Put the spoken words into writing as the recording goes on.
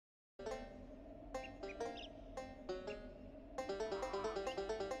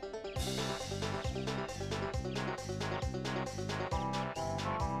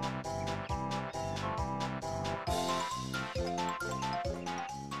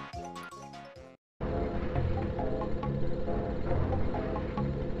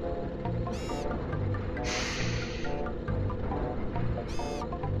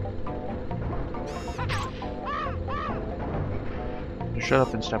Shut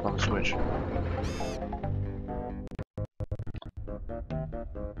up and step on the switch.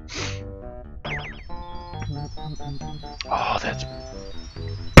 Oh, that's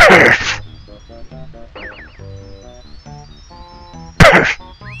perf.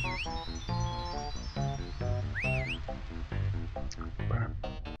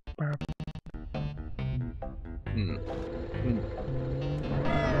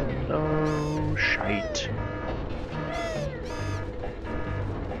 Oh, shite.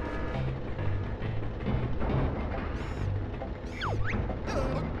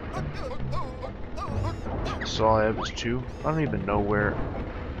 So all I have is 2. I don't even know where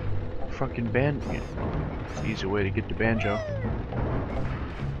fucking Banjo. It's an easy way to get to Banjo.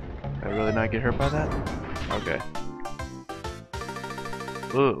 Did I really not get hurt by that? Okay.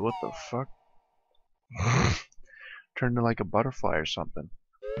 Ugh, what the fuck? Turned to like a butterfly or something.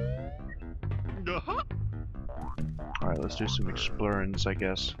 Alright, let's do some explorings, I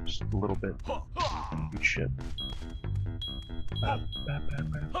guess. Just a little bit. Good shit.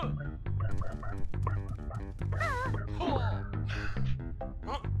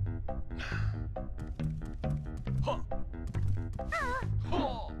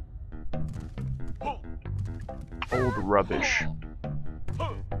 Old rubbish.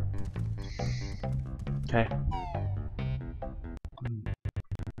 Okay.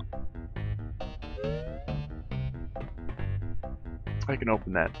 I can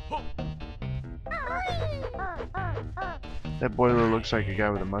open that. That boiler looks like a guy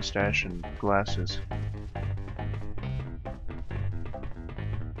with a mustache and glasses.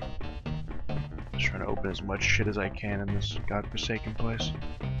 Just trying to open as much shit as I can in this godforsaken place.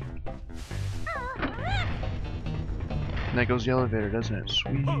 And that goes the elevator, doesn't it?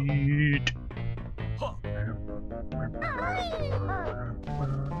 Sweet!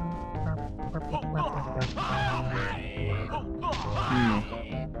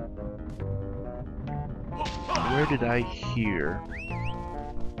 Where did I hear?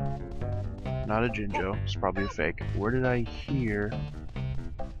 Not a Jinjo, it's probably a fake. Where did I hear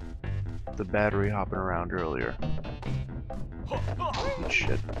the battery hopping around earlier? Good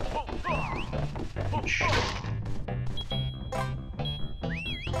shit. Good shit.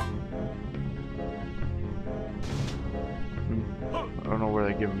 I don't know where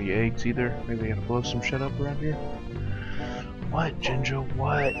they're giving me eggs either. Maybe I gotta blow some shit up around here. What, Jinjo?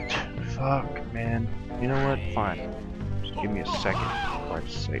 What? Fuck, man. You know what? Fine. Just give me a second, for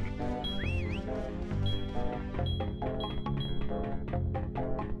Christ's sake.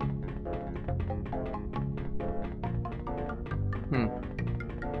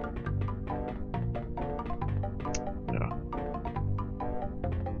 Yeah.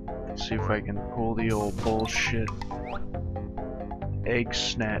 Let's see if I can pull the old bullshit egg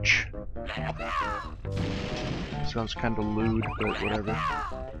snatch. Sounds kind of lewd, but whatever.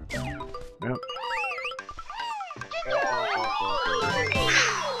 Yep.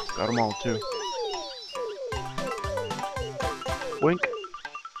 Got them all too. Wink.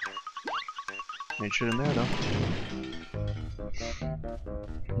 Ain't shit in there though.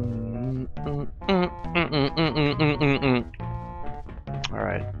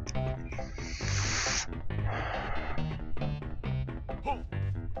 Alright.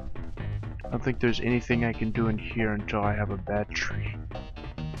 I don't think there's anything I can do in here until I have a battery.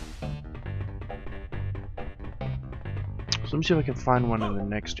 So let me see if I can find one in the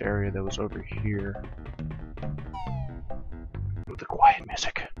next area that was over here. With the quiet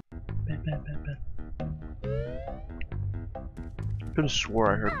music. I could have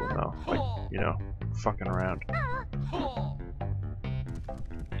swore I heard one though. Like, you know, fucking around.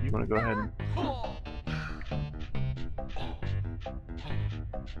 You wanna go ahead and...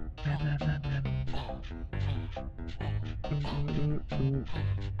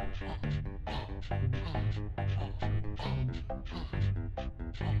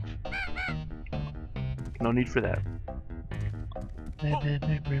 No need for that.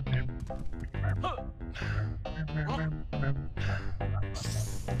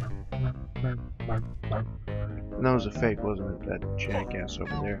 And that was a fake, wasn't it? That jackass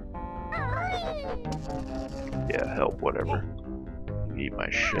over there. Yeah, help, whatever. Eat my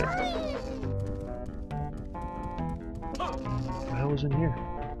shit. What the hell was in here?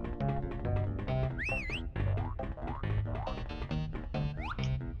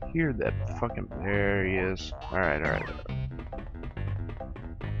 Hear that fucking... There he is. Alright, alright.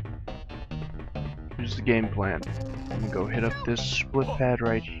 Here's the game plan. I'm gonna go hit up this split pad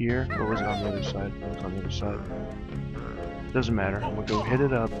right here. Or was it on the other side? It was on the other side. Doesn't matter. I'm gonna go hit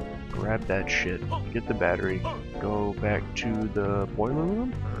it up, grab that shit, get the battery, go back to the boiler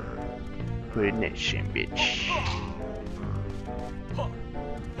room, put it in that shit, bitch.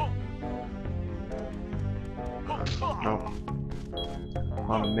 Nope.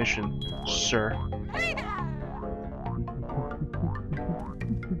 On a mission, sir.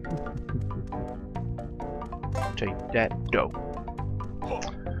 Take that dope.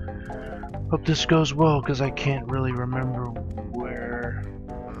 Hope this goes well, because I can't really remember where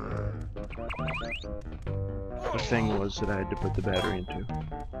the thing was that I had to put the battery into.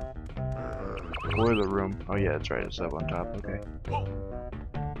 Boiler room. Oh yeah, that's right, it's up on top, okay.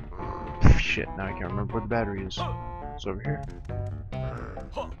 Shit, now I can't remember where the battery is. It's over here.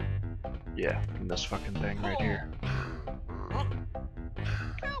 Yeah, in this fucking thing right here.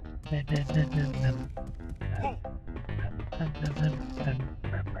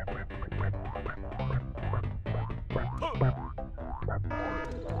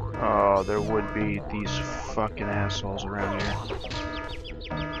 Oh, there would be these fucking assholes around here.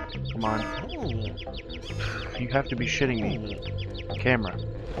 Come on. You have to be shitting me. Camera.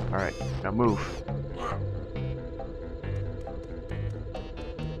 Alright, now move.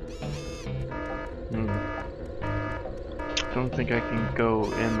 Don't think I can go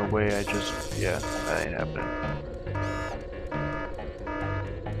in the way I just... Yeah, that ain't happening.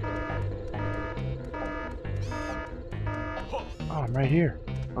 Oh, I'm right here.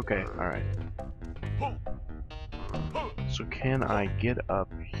 Okay, alright. So can I get up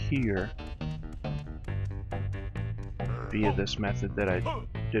here via this method that I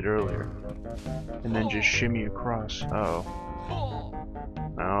did earlier? And then just shimmy across? Uh oh.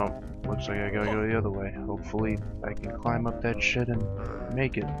 No, looks like I gotta go the other way. Hopefully I can climb up that shit and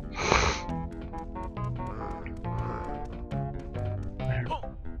make it.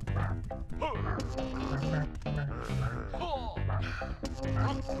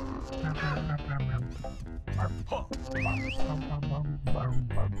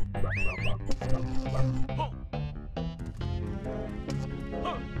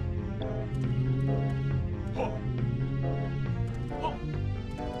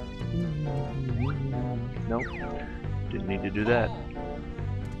 Nope, didn't need to do that.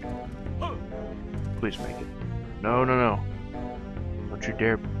 Please make it. No, no, no. Don't you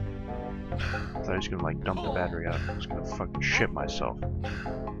dare. I thought I was gonna like dump the battery out. I was gonna fucking shit myself.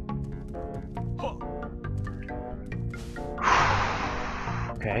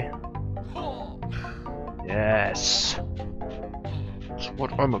 Okay. Yes. That's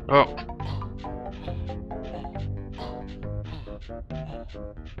what I'm about.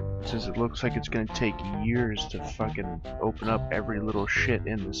 Since it looks like it's gonna take years to fucking open up every little shit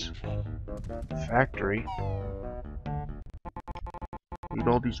in this factory. Need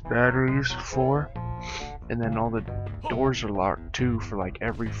all these batteries for, and then all the doors are locked too for like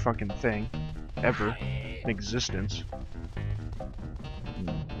every fucking thing ever in existence.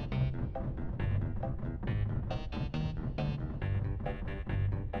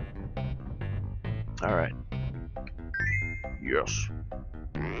 Alright. Yes.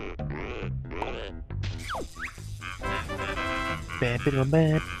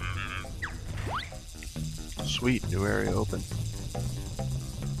 Sweet, new area open.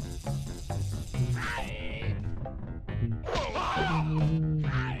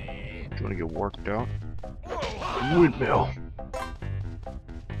 Do you want to get worked out? Windmill.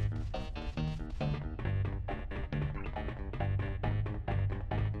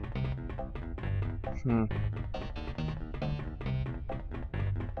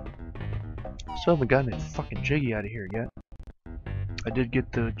 Still haven't gotten a fucking Jiggy out of here yet. I did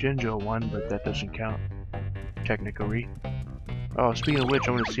get the Banjo one, but that doesn't count. Technically. Oh, speaking of which,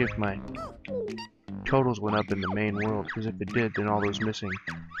 I want to see if my totals went up in the main world, because if it did, then all those missing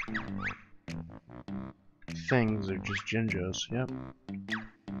things are just Banjos. Yep.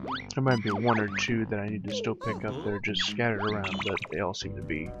 There might be one or two that I need to still pick up that are just scattered around, but they all seem to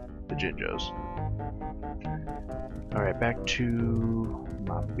be the Banjos. Alright, back to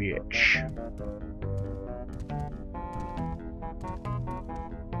my bitch.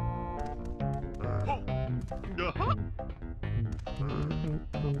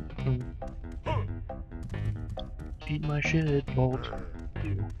 Eat my shit, Bolt.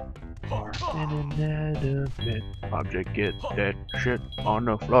 You are an inanimate object. Get that shit on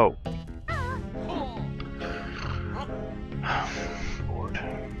the floor. Bored.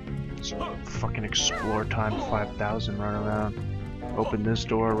 It's fucking explore time 5000 run around. Open this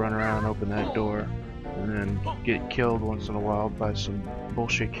door, run around, open that door. And then get killed once in a while by some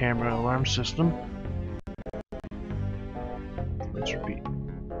bullshit camera alarm system. Let's repeat.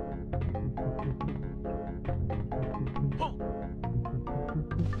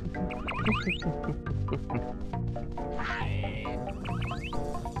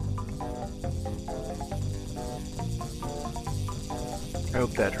 I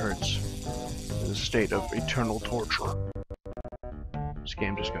hope that hurts. a state of eternal torture. This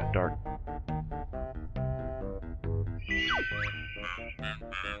game just got dark.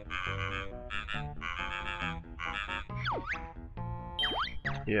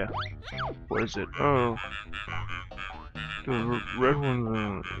 Yeah. What is it? Oh. The red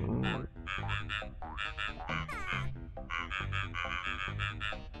one.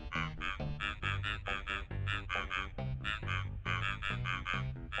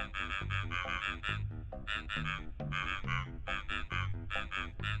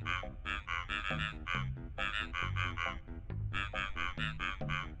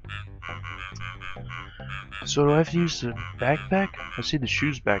 So do I have to use the backpack? I see the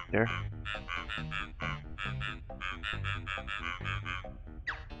shoes back there.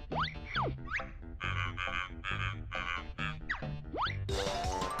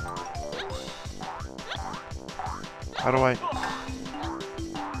 How do I...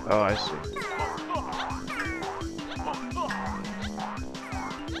 Oh, I see.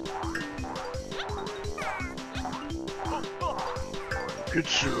 Good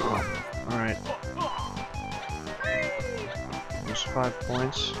shoe. Alright. There's 5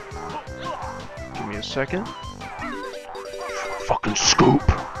 points. Give me a second. Fucking scoop!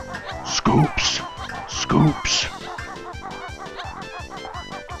 Scoops! Scoops!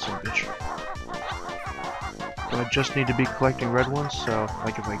 Son of a bitch. Do I just need to be collecting red ones? So,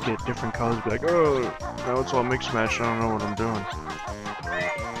 like, if I get different colors, be like, oh, now it's all mixed match, I don't know what I'm doing.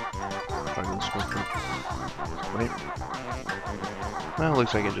 Fucking scoop it. Wait. Well, it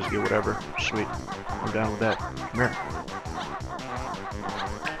looks like I just get whatever. Sweet. I'm down with that. Come here.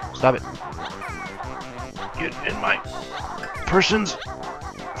 Stop it. Get in my persons.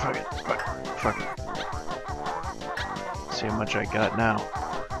 Fuck it. Fuck it. See how much I got now.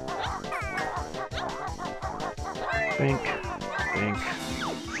 Think.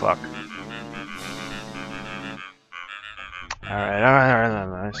 Fuck. Alright.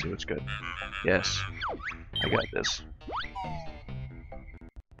 I see what's good. Yes. I got this.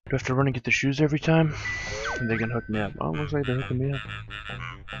 Do I have to run and get the shoes every time? And they can hook me up. Oh, looks like they're hooking me up.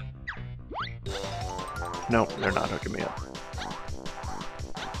 No, they're not hooking me up.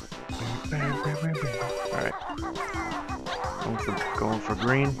 Alright. Going for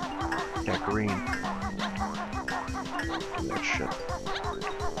green. Yeah, green. Give me that shit.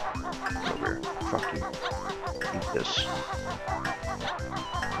 Over here. Fuck you. Eat this.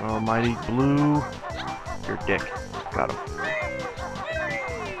 Almighty blue. Your dick. Got him.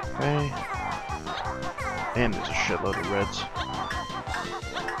 Okay. Damn, there's a shitload of reds.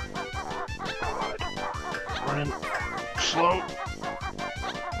 God. Running slow.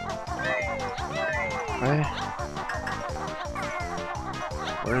 Okay.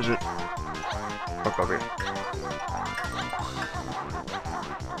 Where is it? Fuck over here.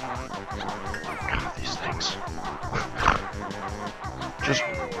 God, these things. Just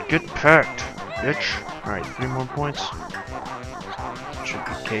get packed, bitch. Alright, 3 more points. Should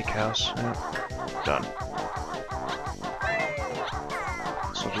be cake house. Yeah. Done.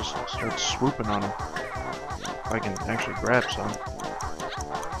 So just start swooping on them. If I can actually grab some.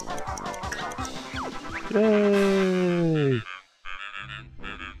 Yay!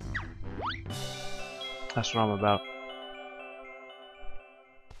 That's what I'm about.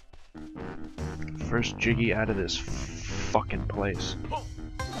 First Jiggy out of this fucking place.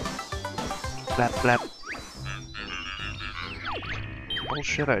 Flap flap.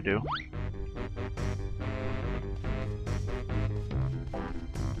 Bullshit I do.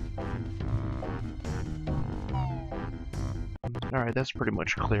 Alright, that's pretty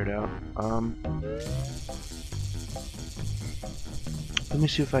much cleared out. Let me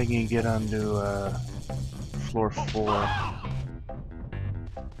see if I can get onto floor 4.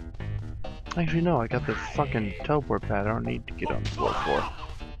 Actually no, I got the fucking teleport pad, I don't need to get on floor 4.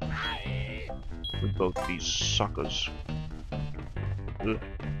 With both these suckers. Ugh.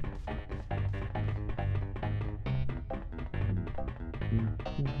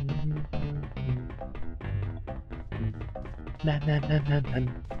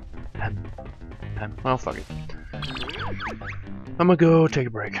 Well, fuck it. I'm gonna go take a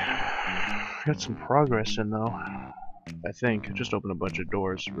break. Got some progress in though. I think. Just opened a bunch of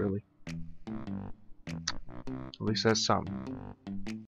doors, really. At least that's something.